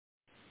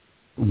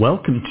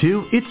Welcome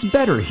to It's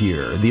Better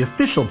Here, the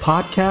official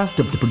podcast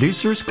of the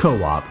Producers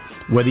Co-op.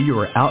 Whether you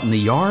are out in the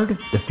yard,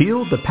 the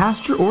field, the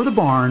pasture, or the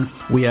barn,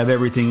 we have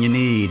everything you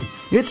need.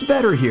 It's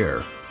Better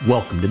Here.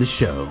 Welcome to the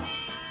show.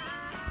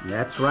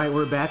 That's right.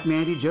 We're back,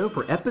 Mandy Joe,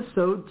 for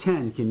episode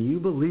 10. Can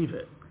you believe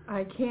it?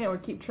 I can't. We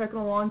keep trekking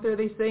along through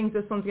these things.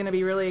 This one's going to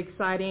be really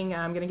exciting.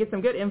 I'm going to get some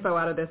good info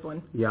out of this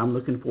one. Yeah, I'm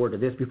looking forward to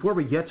this. Before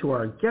we get to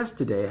our guest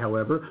today,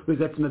 however, we've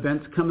got some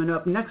events coming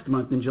up next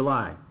month in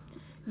July.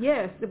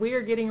 Yes, we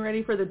are getting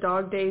ready for the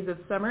Dog Days of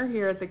Summer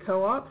here at the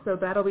Co-op, so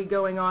that'll be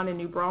going on in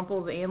New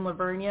Braunfels and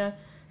Lavernia,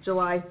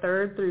 July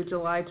 3rd through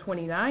July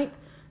 29th.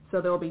 So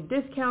there will be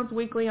discounts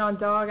weekly on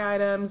dog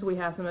items. We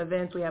have some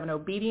events. We have an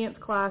obedience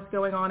class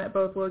going on at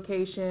both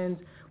locations.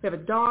 We have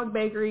a dog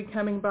bakery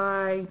coming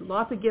by,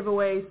 lots of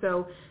giveaways.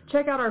 So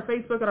check out our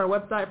Facebook and our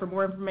website for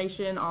more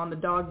information on the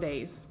Dog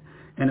Days.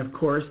 And, of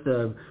course,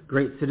 the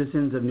great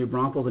citizens of New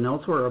Braunfels and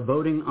elsewhere are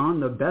voting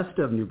on the best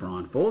of New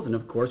Braunfels. And,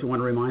 of course, we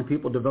want to remind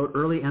people to vote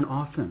early and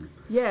often.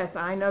 Yes,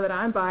 I know that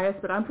I'm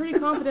biased, but I'm pretty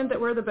confident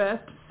that we're the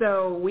best.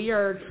 So we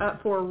are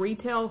up for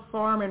retail,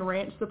 farm, and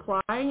ranch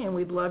supply, and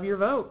we'd love your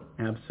vote.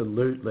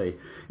 Absolutely.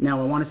 Now,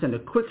 I want to send a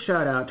quick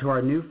shout-out to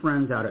our new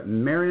friends out at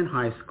Marion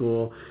High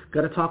School.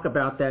 Got to talk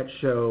about that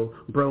show.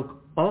 Broke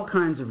all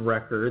kinds of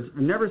records.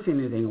 I've never seen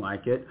anything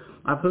like it.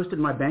 I've hosted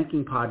my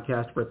banking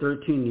podcast for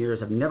 13 years.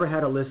 I've never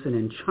had a listen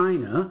in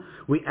China.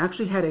 We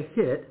actually had a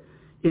hit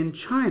in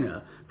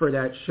China for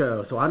that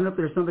show. So I don't know if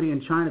there's somebody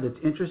in China that's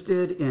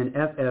interested in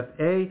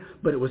FFA,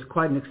 but it was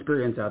quite an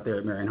experience out there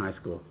at Marion High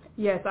School.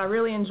 Yes, I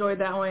really enjoyed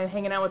that one,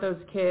 hanging out with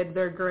those kids.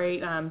 They're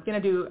great. Going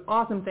to do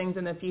awesome things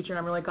in the future, and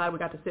I'm really glad we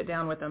got to sit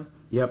down with them.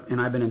 Yep, and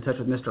I've been in touch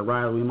with Mr.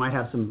 Riley. We might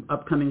have some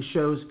upcoming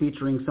shows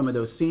featuring some of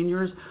those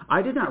seniors.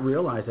 I did not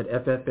realize that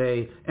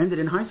FFA ended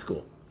in high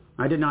school.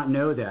 I did not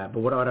know that,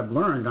 but what I've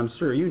learned, I'm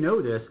sure you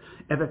know this,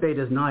 FFA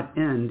does not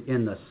end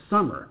in the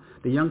summer.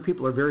 The young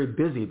people are very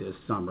busy this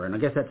summer, and I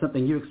guess that's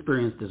something you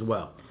experienced as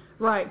well.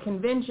 Right,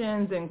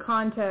 conventions and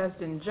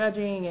contests and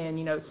judging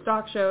and,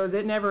 stock shows,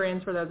 it never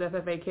ends for those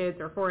FFA kids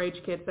or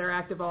 4-H kids. They're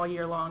active all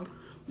year long.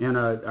 And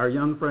our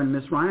young friend,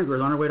 Miss Reininger,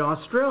 is on her way to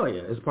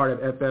Australia as part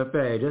of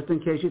FFA. Just in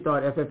case you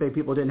thought FFA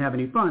people didn't have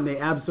any fun, they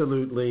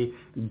absolutely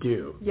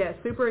do. Yes,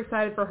 super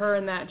excited for her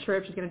and that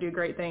trip. She's going to do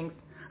great things.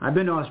 I've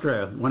been to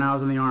Australia when I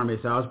was in the Army,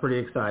 so I was pretty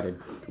excited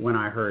when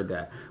I heard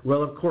that.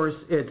 Well, of course,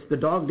 it's the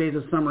Dog Days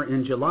of Summer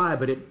in July,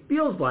 but it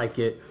feels like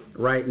it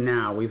right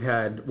now. We've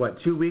had,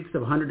 2 weeks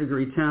of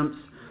 100-degree temps.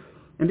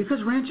 And because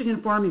ranching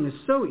and farming is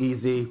so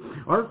easy,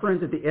 our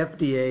friends at the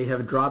FDA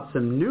have dropped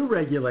some new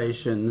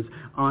regulations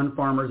on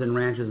farmers and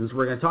ranchers. And so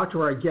we're going to talk to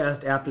our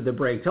guest after the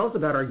break. Tell us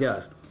about our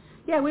guest.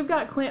 Yeah, we've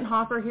got Clint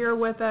Hoffer here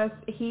with us.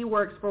 He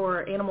works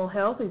for Animal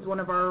Health. He's one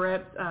of our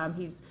reps.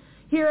 He's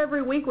here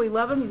every week. We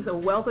love him. He's a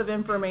wealth of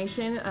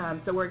information,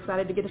 so we're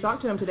excited to get to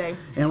talk to him today.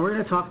 And we're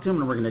going to talk to him,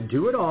 and we're going to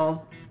do it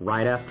all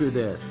right after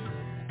this.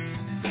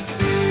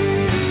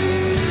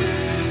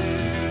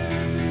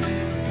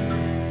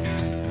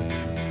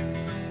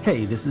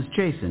 Hey, this is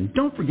Jason.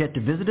 Don't forget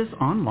to visit us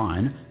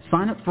online,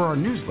 sign up for our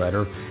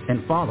newsletter,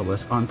 and follow us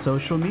on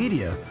social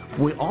media.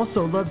 We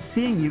also love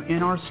seeing you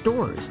in our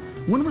stores.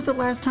 When was the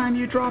last time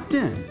you dropped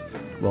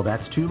in? Well,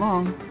 that's too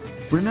long.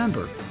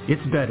 Remember,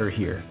 it's better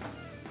here.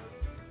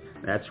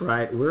 That's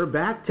right. We're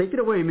back. Take it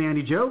away,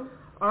 Mandy Joe.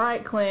 All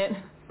right, Clint.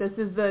 This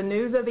is the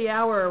news of the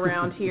hour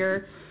around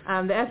here.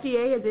 The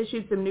FDA has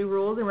issued some new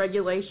rules and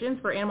regulations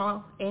for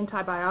animal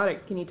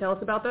antibiotics. Can you tell us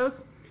about those?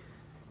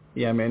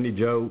 Yeah, Mandy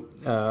Joe.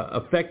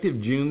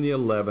 Effective June the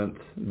 11th,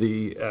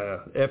 the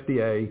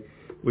FDA,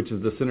 which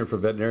is the Center for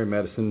Veterinary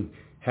Medicine,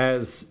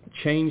 has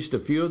changed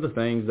a few of the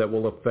things that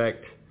will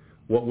affect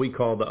what we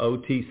call the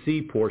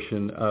OTC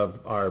portion of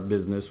our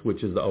business,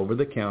 which is the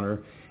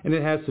over-the-counter, and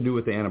it has to do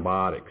with the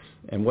antibiotics.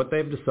 And what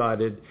they've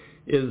decided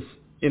is,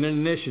 in an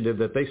initiative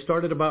that they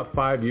started about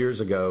 5 years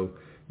ago,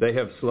 they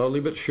have slowly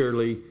but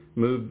surely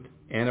moved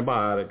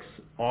antibiotics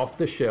off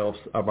the shelves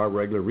of our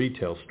regular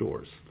retail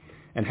stores.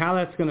 And how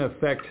that's going to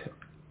affect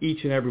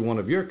each and every one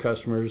of your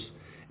customers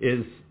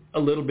is a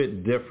little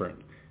bit different.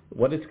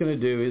 What it's going to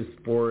do is,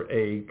 for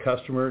a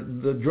customer,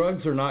 the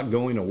drugs are not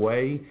going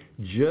away.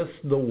 Just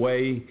the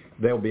way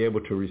they'll be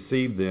able to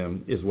receive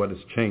them is what is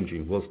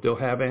changing. We'll still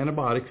have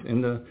antibiotics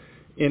in the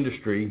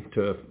industry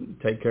to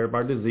take care of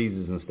our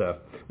diseases and stuff,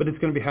 but it's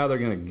going to be how they're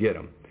going to get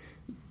them.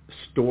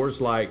 Stores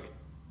like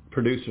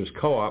Producers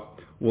Co-op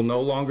will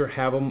no longer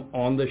have them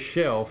on the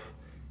shelf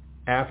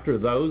after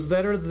those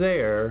that are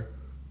there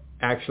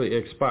actually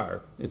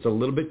expire. It's a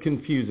little bit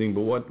confusing,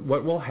 but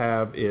what we'll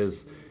have is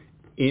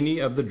any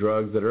of the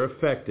drugs that are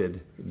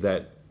affected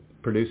that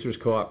Producers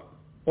Co-op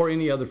or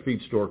any other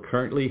feed store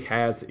currently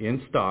has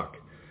in stock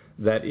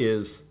that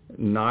is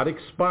not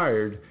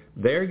expired,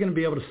 they're going to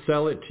be able to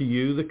sell it to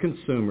you, the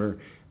consumer,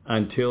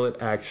 until it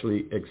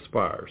actually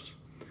expires.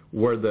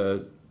 Where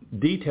the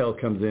detail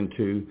comes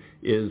into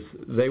is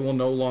they will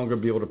no longer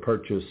be able to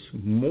purchase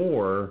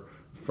more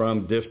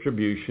from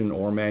distribution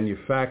or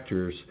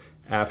manufacturers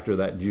after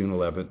that June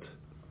 11th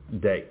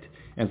date.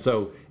 And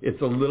so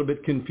it's a little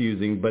bit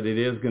confusing, but it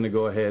is going to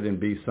go ahead and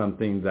be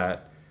something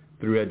that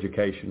through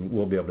education,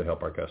 we'll be able to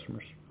help our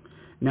customers.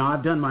 Now,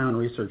 I've done my own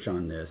research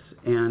on this,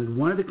 and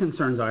one of the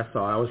concerns I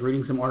saw, I was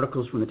reading some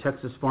articles from the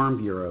Texas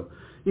Farm Bureau.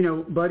 You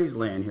know, Buddy's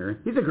laying here.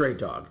 He's a great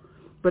dog.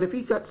 But if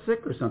he got sick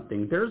or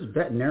something, there's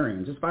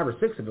veterinarians, there's 5 or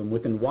 6 of them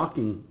within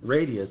walking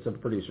radius of a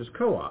producer's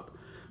co-op.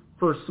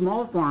 For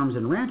small farms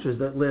and ranches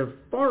that live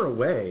far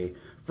away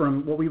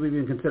from what we would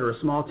even consider a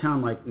small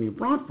town like New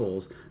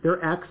Braunfels,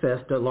 their access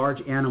to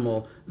large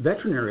animal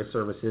veterinary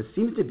services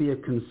seems to be a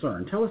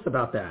concern. Tell us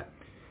about that.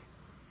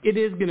 It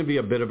is going to be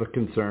a bit of a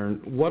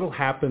concern. What will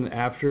happen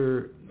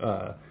after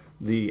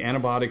the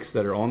antibiotics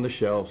that are on the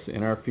shelves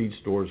in our feed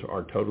stores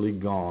are totally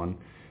gone?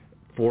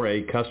 For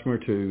a customer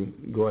to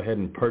go ahead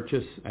and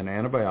purchase an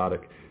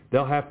antibiotic,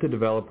 they'll have to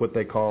develop what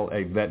they call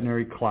a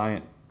veterinary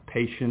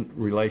client-patient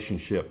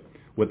relationship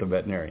with a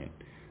veterinarian.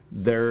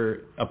 There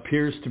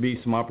appears to be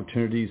some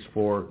opportunities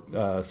for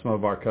some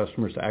of our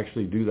customers to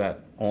actually do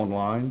that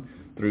online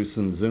through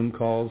some Zoom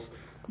calls.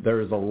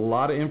 There is a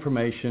lot of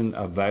information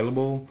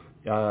available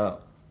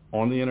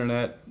on the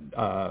internet.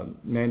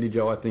 Mandy,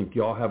 Joe, I think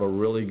y'all have a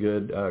really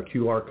good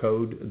QR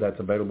code that's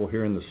available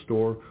here in the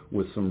store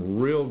with some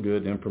real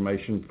good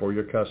information for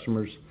your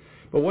customers.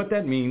 But what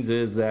that means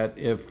is that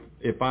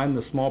if I'm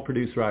the small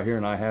producer out here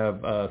and I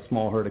have a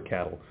small herd of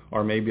cattle,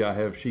 or maybe I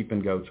have sheep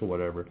and goats or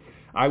whatever,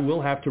 I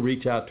will have to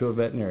reach out to a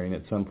veterinarian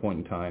at some point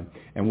in time,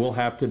 and we'll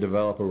have to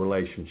develop a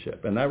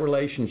relationship. And that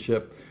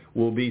relationship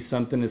will be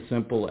something as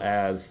simple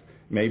as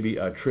maybe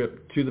a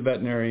trip to the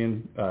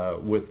veterinarian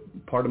with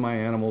part of my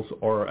animals,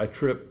 or a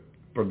trip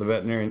for the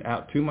veterinarian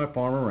out to my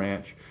farm or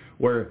ranch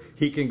where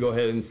he can go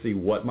ahead and see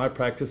what my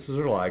practices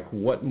are like,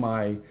 what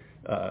my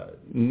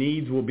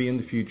needs will be in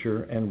the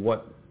future, and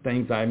what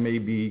things I may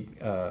be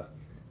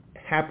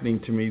happening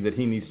to me that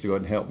he needs to go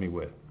ahead and help me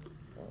with.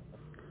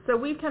 So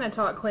we've kind of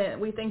taught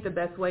Clint, we think the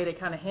best way to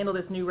kind of handle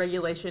this new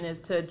regulation is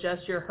to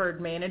adjust your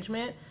herd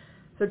management.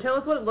 So tell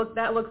us what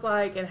that looks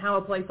like and how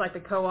a place like the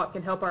co-op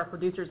can help our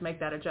producers make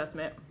that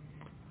adjustment.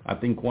 I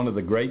think one of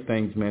the great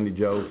things, Mandy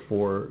Jo,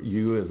 for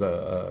you as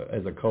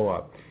a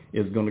co-op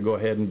is going to go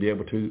ahead and be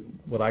able to,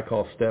 what I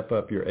call, step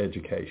up your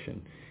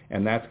education.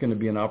 And that's going to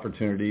be an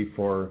opportunity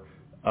for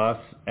us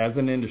as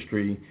an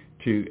industry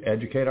to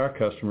educate our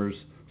customers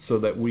so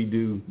that we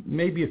do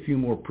maybe a few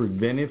more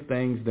preventive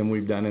things than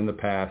we've done in the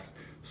past,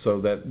 so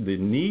that the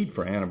need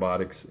for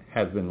antibiotics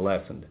has been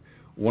lessened.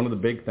 One of the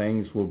big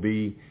things will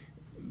be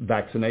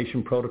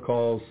vaccination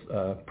protocols,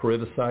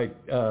 parasiticide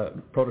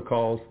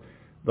protocols.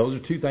 Those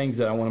are 2 things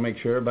that I want to make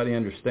sure everybody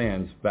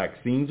understands.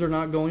 Vaccines are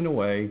not going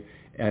away,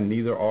 and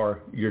neither are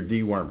your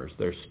dewormers.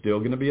 They're still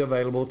going to be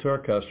available to our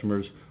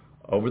customers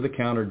over the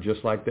counter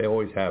just like they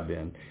always have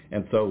been.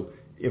 And so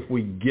if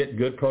we get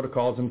good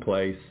protocols in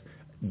place,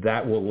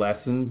 that will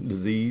lessen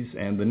disease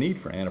and the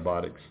need for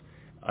antibiotics.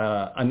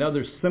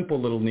 Another simple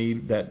little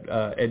need that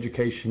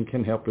education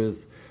can help is,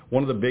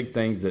 one of the big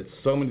things that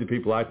so many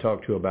people I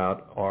talk to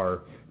about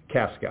are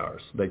calf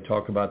scours. They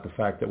talk about the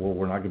fact that, well,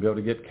 we're not going to be able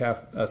to get calf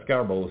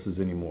scour boluses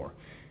anymore.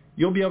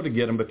 You'll be able to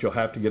get them, but you'll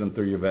have to get them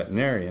through your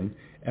veterinarian.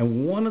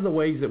 And one of the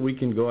ways that we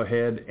can go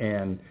ahead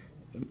and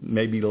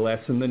maybe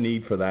lessen the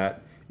need for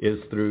that is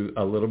through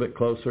a little bit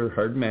closer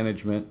herd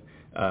management.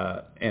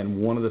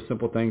 And one of the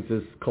simple things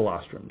is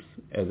colostrums.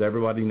 As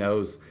everybody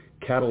knows,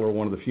 cattle are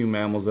one of the few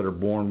mammals that are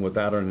born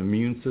without an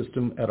immune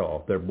system at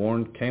all. They're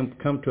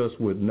come to us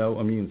with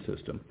no immune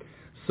system.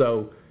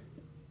 So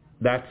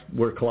that's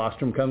where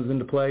colostrum comes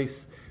into place.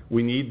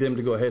 We need them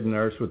to go ahead and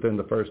nurse within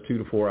the first 2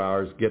 to 4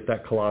 hours, get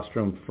that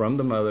colostrum from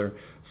the mother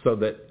so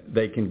that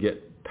they can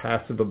get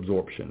passive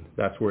absorption.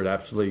 That's where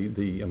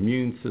the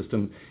immune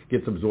system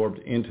gets absorbed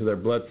into their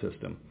blood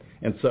system.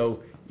 And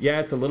so,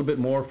 yeah, it's a little bit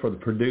more for the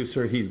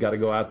producer. He's got to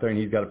go out there and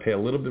he's got to pay a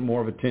little bit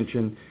more of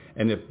attention.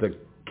 And if the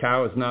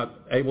cow is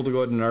not able to go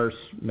ahead and nurse,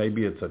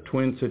 maybe it's a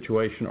twin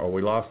situation or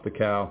we lost the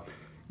cow,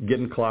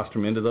 getting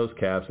colostrum into those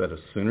calves at a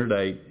sooner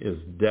date is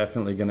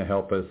definitely going to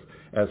help us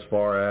as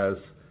far as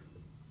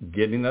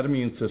getting that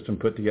immune system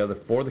put together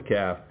for the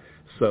calf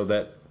so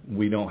that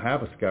we don't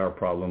have a scour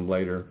problem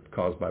later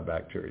caused by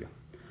bacteria.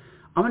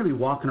 I'm going to be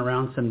walking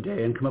around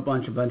someday and come up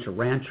on a bunch of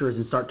ranchers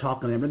and start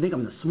talking to them. I think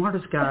I'm the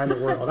smartest guy in the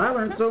world. I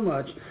learned so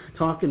much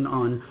talking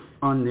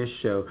on this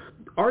show.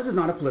 Ours is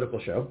not a political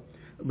show,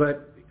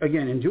 but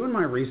again, in doing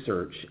my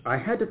research, I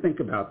had to think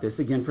about this,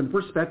 again, from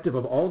the perspective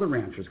of all the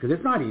ranchers, because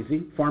it's not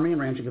easy. Farming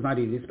and ranching is not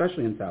easy,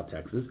 especially in South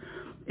Texas.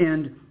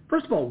 And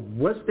first of all,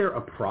 was there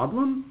a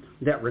problem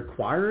that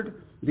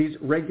required these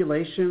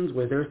regulations?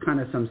 Was there kind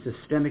of some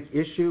systemic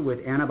issue with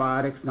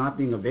antibiotics not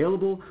being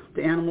available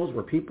to animals?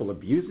 Were people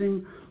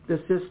abusing the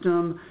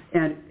system?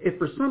 And if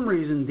for some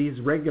reason these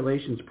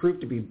regulations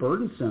prove to be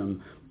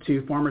burdensome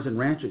to farmers and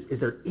ranchers, is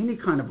there any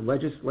kind of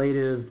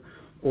legislative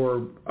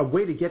or a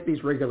way to get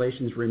these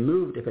regulations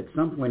removed if at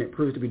some point it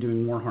proves to be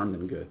doing more harm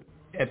than good?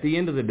 At the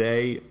end of the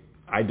day,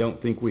 I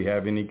don't think we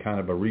have any kind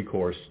of a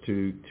recourse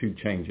to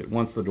change it.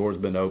 Once the door's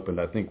been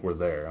opened, I think we're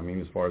there,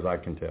 as far as I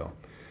can tell.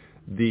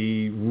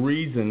 The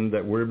reason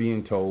that we're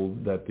being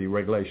told that the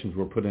regulations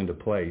were put into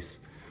place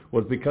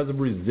was because of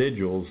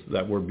residuals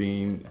that were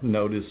being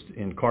noticed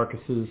in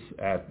carcasses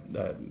at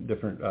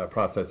different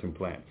processing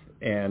plants.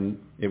 And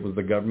it was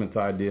the government's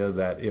idea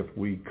that if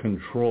we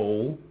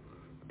control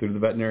through the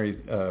veterinary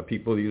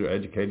people, either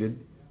educated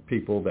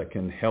people that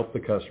can help the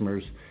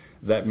customers,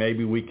 that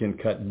maybe we can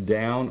cut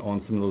down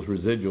on some of those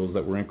residuals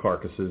that were in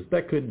carcasses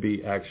that could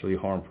be actually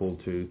harmful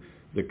to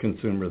the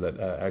consumer that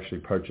actually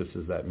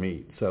purchases that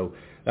meat. So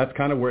that's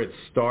kind of where it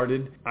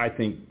started. I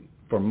think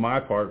for my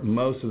part,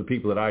 most of the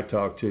people that I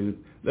talk to,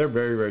 they're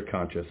very, very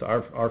conscious.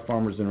 Our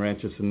farmers and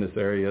ranchers in this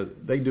area,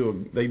 they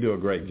do a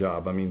great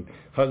job. I mean,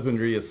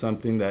 husbandry is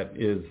something that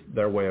is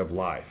their way of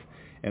life.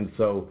 And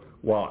so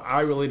while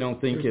I really don't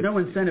think there's no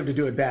incentive to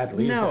do it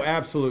badly. No,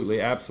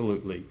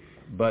 absolutely.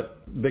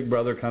 But Big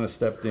Brother kind of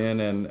stepped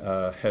in and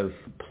has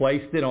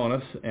placed it on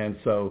us, and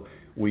so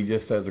we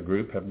just as a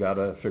group have got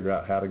to figure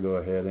out how to go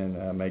ahead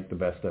and make the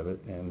best of it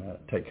and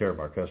take care of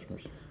our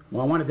customers.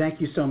 Well, I want to thank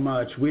you so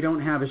much. We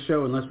don't have a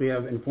show unless we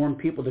have informed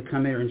people to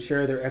come here and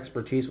share their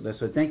expertise with us.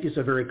 So thank you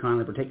so very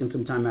kindly for taking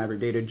some time out of your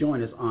day to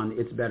join us on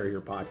It's Better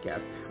Here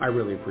podcast. I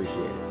really appreciate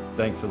it.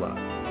 Thanks a lot.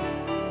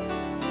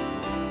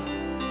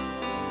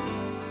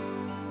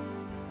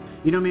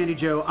 You know, Mandy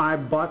Joe, I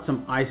bought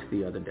some ice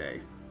the other day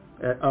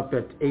up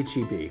at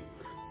H-E-B.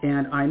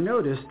 And I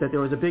noticed that there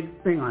was a big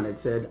thing on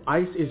it that said,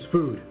 ice is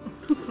food.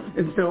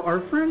 And so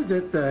our friends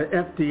at the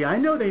FDA, I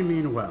know they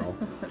mean well,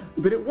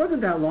 but it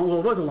wasn't that long, well,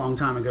 it was a long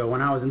time ago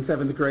when I was in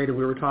 7th grade and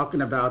we were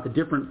talking about the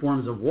different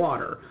forms of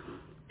water.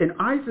 And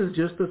ice is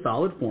just a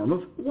solid form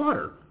of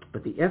water.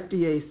 But the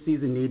FDA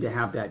sees a need to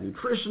have that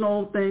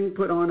nutritional thing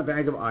put on a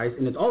bag of ice,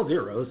 and it's all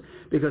zeros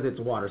because it's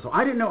water. So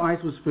I didn't know ice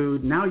was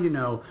food. Now you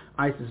know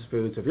ice is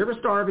food. So if you're ever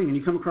starving and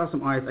you come across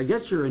some ice, I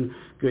guess you're in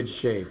good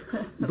shape.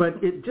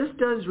 But it just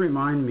does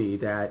remind me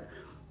that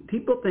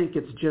people think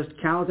it's just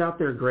cows out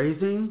there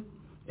grazing,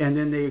 and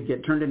then they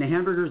get turned into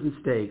hamburgers and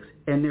steaks,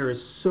 and there is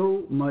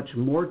so much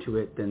more to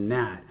it than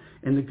that.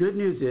 And the good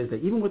news is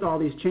that even with all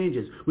these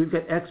changes, we've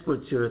got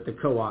experts here at the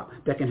co-op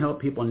that can help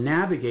people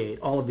navigate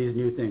all of these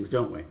new things,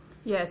 don't we?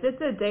 Yes,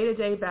 it's a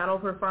day-to-day battle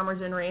for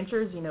farmers and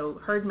ranchers. You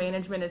know, herd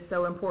management is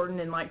so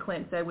important, and like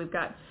Clint said, we've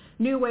got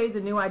new ways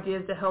and new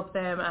ideas to help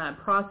them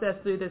process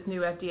through this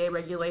new FDA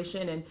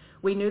regulation. And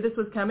we knew this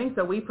was coming,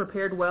 so we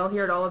prepared well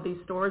here at all of these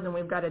stores, and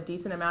we've got a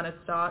decent amount of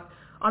stock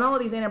on all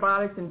of these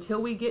antibiotics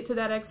until we get to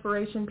that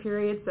expiration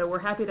period. So we're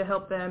happy to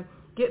help them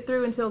get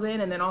through until then,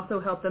 and then also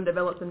help them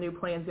develop some new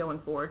plans going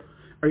forward.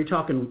 Are you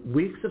talking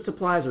weeks of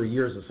supplies or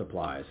years of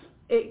supplies?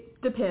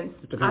 It depends.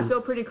 I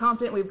feel pretty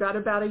confident we've got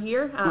about a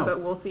year,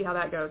 but we'll see how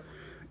that goes.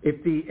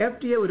 If the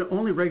FDA would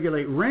only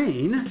regulate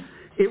rain,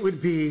 it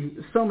would be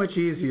so much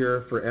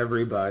easier for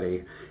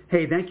everybody.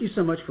 Hey, thank you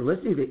so much for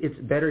listening to It's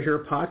Better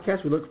Here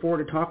podcast. We look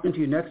forward to talking to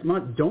you next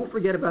month. Don't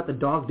forget about the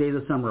Dog Days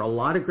of Summer. A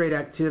lot of great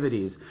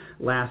activities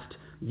last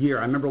year.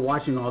 I remember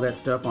watching all that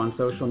stuff on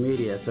social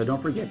media. So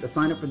don't forget to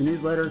sign up for the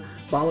newsletter,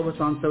 follow us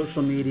on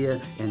social media,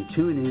 and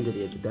tune in to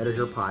the It's Better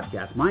Here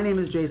podcast. My name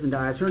is Jason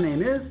Dias. Her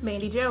name is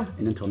Mandy Joe.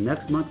 And until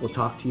next month, we'll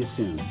talk to you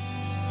soon. The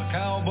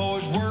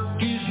cowboy's work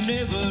is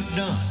never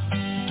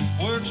done.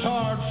 Works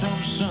hard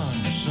from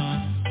sun to sun.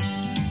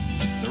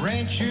 The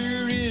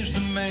rancher is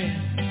the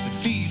man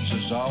that feeds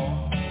us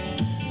all.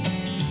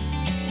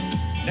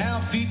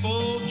 Now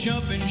people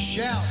jump and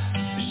shout.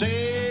 They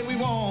say we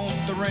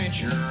want the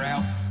rancher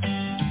out.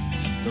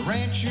 The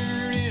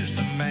rancher is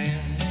the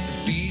man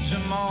that feeds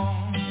them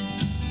all.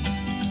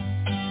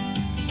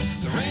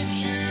 The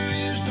rancher